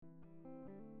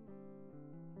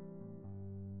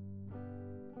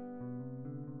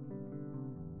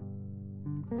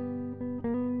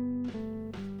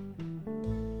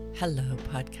Hello,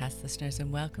 podcast listeners,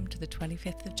 and welcome to the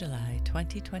 25th of July,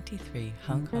 2023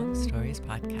 Hong Kong Stories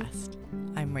podcast.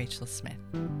 I'm Rachel Smith.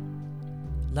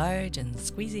 Large and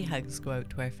squeezy hugs go out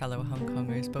to our fellow Hong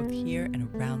Kongers both here and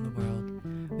around the world.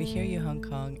 We hear you, Hong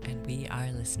Kong, and we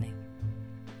are listening.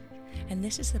 And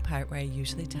this is the part where I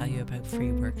usually tell you about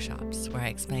free workshops, where I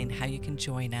explain how you can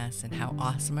join us and how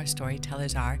awesome our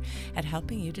storytellers are at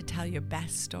helping you to tell your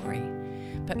best story.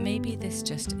 But maybe this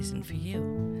just isn't for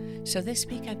you. So this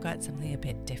week I've got something a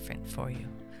bit different for you.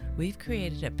 We've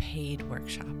created a paid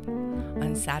workshop.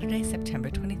 On Saturday, September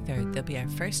 23rd, there'll be our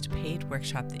first paid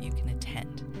workshop that you can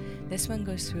attend. This one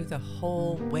goes through the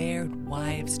whole where and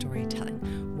why of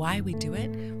storytelling, why we do it,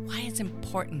 why it's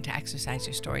important to exercise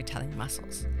your storytelling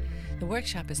muscles. The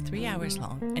workshop is 3 hours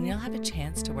long, and you'll have a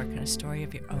chance to work on a story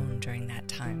of your own during that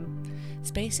time.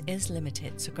 Space is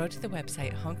limited, so go to the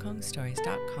website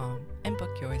hongkongstories.com and book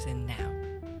yours in now.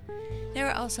 There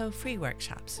are also free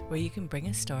workshops where you can bring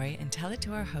a story and tell it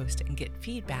to our host and get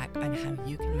feedback on how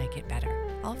you can make it better,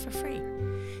 all for free.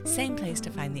 Same place to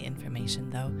find the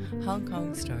information though,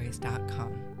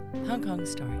 hongkongstories.com. Hong Kong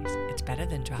Stories, it's better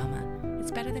than drama,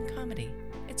 it's better than comedy,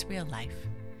 it's real life.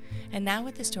 And now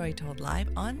with the story told live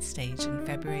on stage in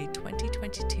February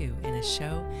 2022 in a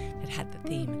show that had the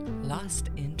theme Lost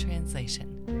in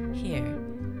Translation. Here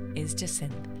is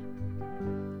Jacynth.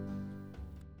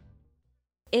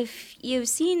 If you've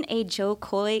seen a Joe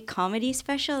Coy comedy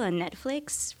special on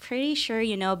Netflix, pretty sure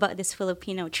you know about this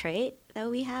Filipino trait that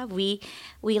we have. We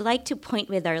like to point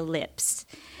with our lips.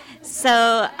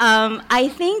 So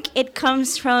I think it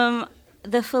comes from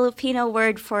the Filipino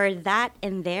word for that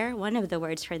and there, one of the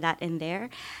words for that and there,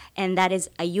 and that is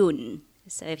ayun.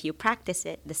 So if you practice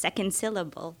it, the second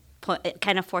syllable, it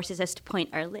kind of forces us to point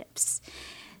our lips.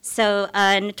 So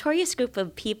a notorious group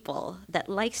of people that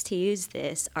likes to use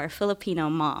this are Filipino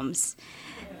moms.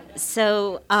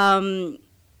 So when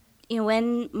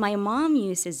my mom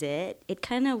uses it, it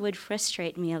kind of would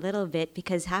frustrate me a little bit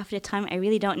because half the time I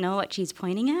really don't know what she's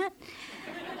pointing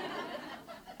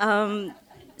at.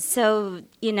 So,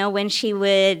 when she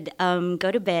would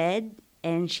go to bed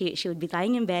and she would be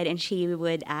lying in bed and she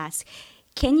would ask,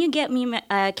 can you get me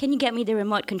the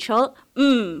remote control?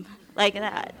 Like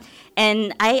that.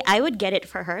 And I would get it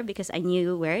for her because I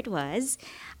knew where it was.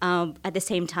 At the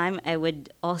same time, I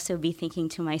would also be thinking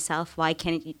to myself, why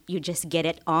can't you just get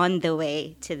it on the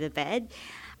way to the bed?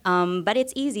 But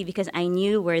it's easy because I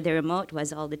knew where the remote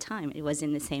was all the time. It was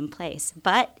in the same place.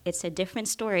 But it's a different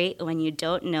story when you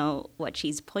don't know what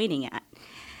she's pointing at.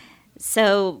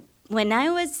 So when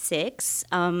I was 6,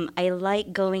 I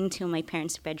liked going to my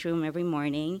parents' bedroom every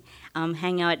morning,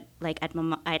 hang out at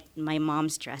my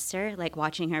mom's dresser,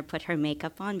 watching her put her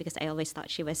makeup on because I always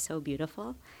thought she was so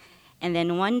beautiful. And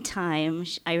then one time,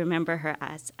 I remember her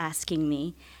asking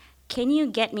me, "Can you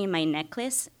get me my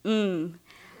necklace?"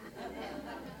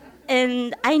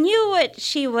 And I knew what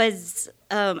she was.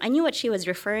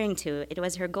 Referring to. It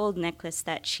was her gold necklace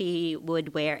that she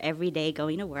would wear every day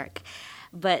going to work.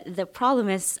 But the problem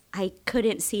is, I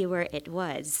couldn't see where it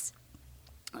was.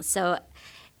 So,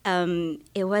 I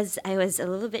was a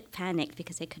little bit panicked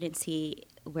because I couldn't see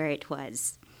where it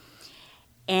was,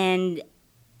 and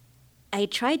I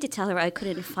tried to tell her I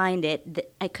couldn't find it.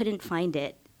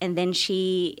 And then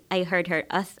I heard her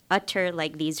utter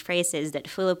these phrases that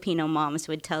Filipino moms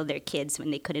would tell their kids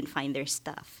when they couldn't find their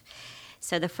stuff.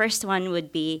 So the first one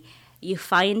would be, you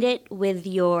find it with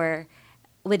your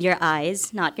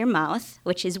eyes, not your mouth,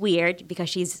 which is weird because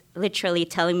she's literally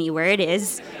telling me where it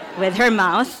is with her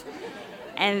mouth.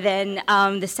 And then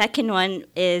the second one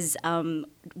is,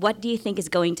 what do you think is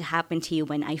going to happen to you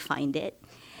when I find it?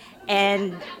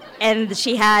 And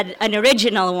she had an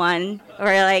original one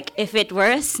where, if it were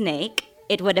a snake,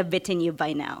 it would have bitten you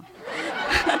by now.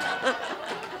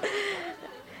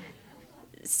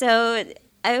 So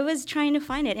I was trying to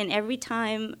find it, and every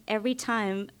time,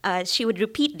 she would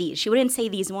repeat these. She wouldn't say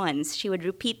these once. She would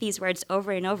repeat these words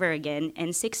over and over again,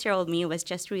 and 6-year-old me was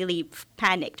just really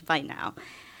panicked by now.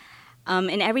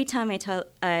 And every time I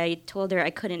told her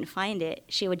I couldn't find it,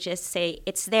 she would just say,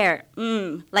 "It's there,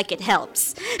 like it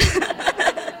helps."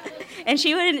 And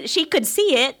she could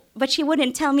see it, but she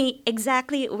wouldn't tell me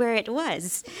exactly where it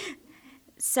was.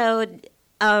 So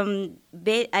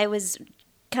I was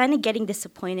kind of getting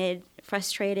disappointed,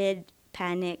 frustrated,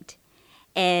 panicked,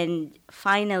 and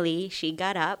finally she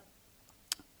got up,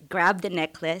 grabbed the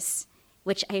necklace,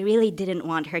 which I really didn't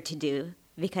want her to do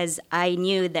because I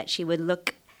knew that she would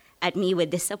look at me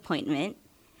with disappointment.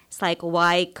 It's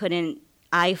why couldn't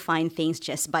I find things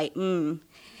just by And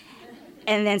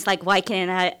then it's why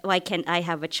can't I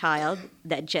have a child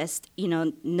that just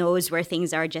knows where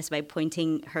things are just by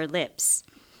pointing her lips?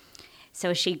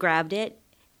 So she grabbed it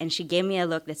and she gave me a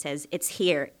look that says, "It's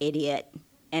here, idiot."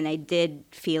 And I did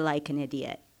feel like an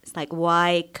idiot. It's like,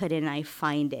 why couldn't I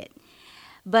find it?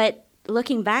 But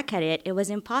looking back at it, it was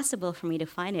impossible for me to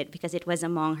find it because it was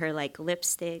among her like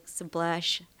lipsticks,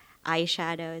 blush,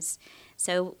 eyeshadows.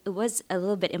 So it was a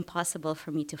little bit impossible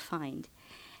for me to find.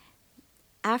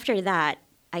 After that,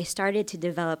 I started to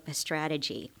develop a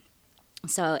strategy.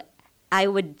 So I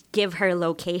would give her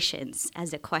locations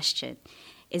as a question.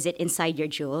 Is it inside your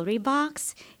jewelry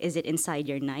box? Is it inside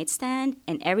your nightstand?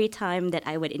 And every time that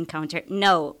I would encounter,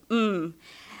 no,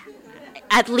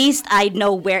 at least I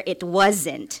know where it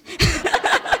wasn't.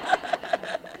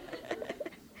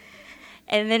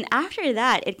 And then after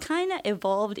that, it kind of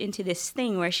evolved into this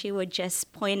thing where she would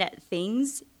just point at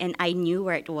things and I knew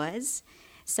where it was.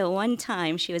 So one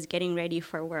time she was getting ready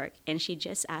for work and she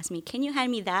just asked me, "Can you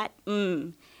hand me that?"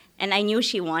 And I knew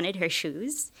she wanted her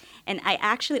shoes. And I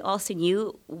actually also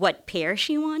knew what pair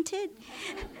she wanted.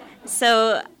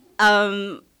 So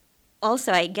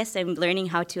also, I guess I'm learning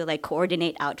how to like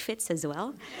coordinate outfits as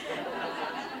well.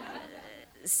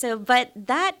 So, but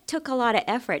that took a lot of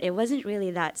effort. It wasn't really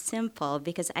that simple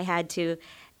because I had to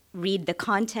read the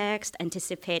context,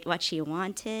 anticipate what she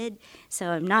wanted. So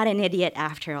I'm not an idiot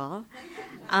after all.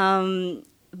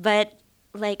 But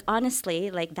like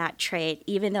honestly, like that trait,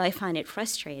 even though I find it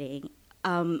frustrating,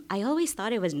 I always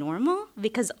thought it was normal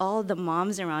because all the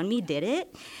moms around me did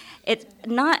it. It's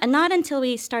not until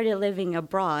we started living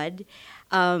abroad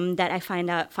that I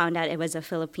found out it was a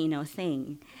Filipino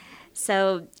thing.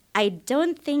 So I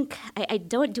don't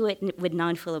do it with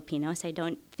non-Filipinos. I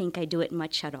don't think I do it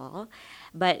much at all.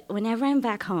 But whenever I'm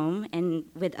back home and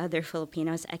with other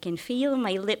Filipinos, I can feel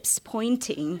my lips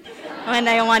pointing when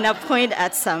I want to point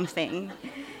at something.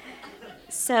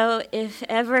 So if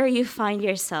ever you find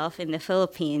yourself in the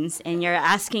Philippines and you're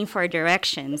asking for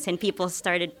directions and people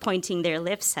started pointing their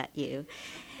lips at you,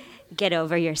 get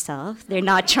over yourself. They're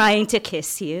not trying to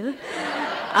kiss you.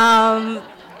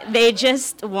 They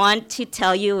just want to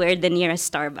tell you where the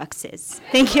nearest Starbucks is.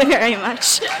 Thank you very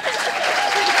much.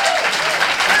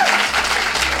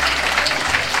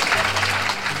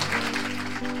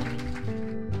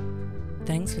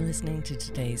 Thanks for listening to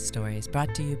today's stories,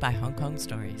 brought to you by Hong Kong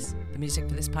Stories. The music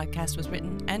for this podcast was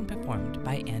written and performed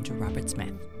by Andrew Robert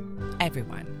Smith.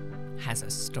 Everyone has a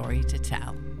story to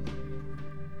tell.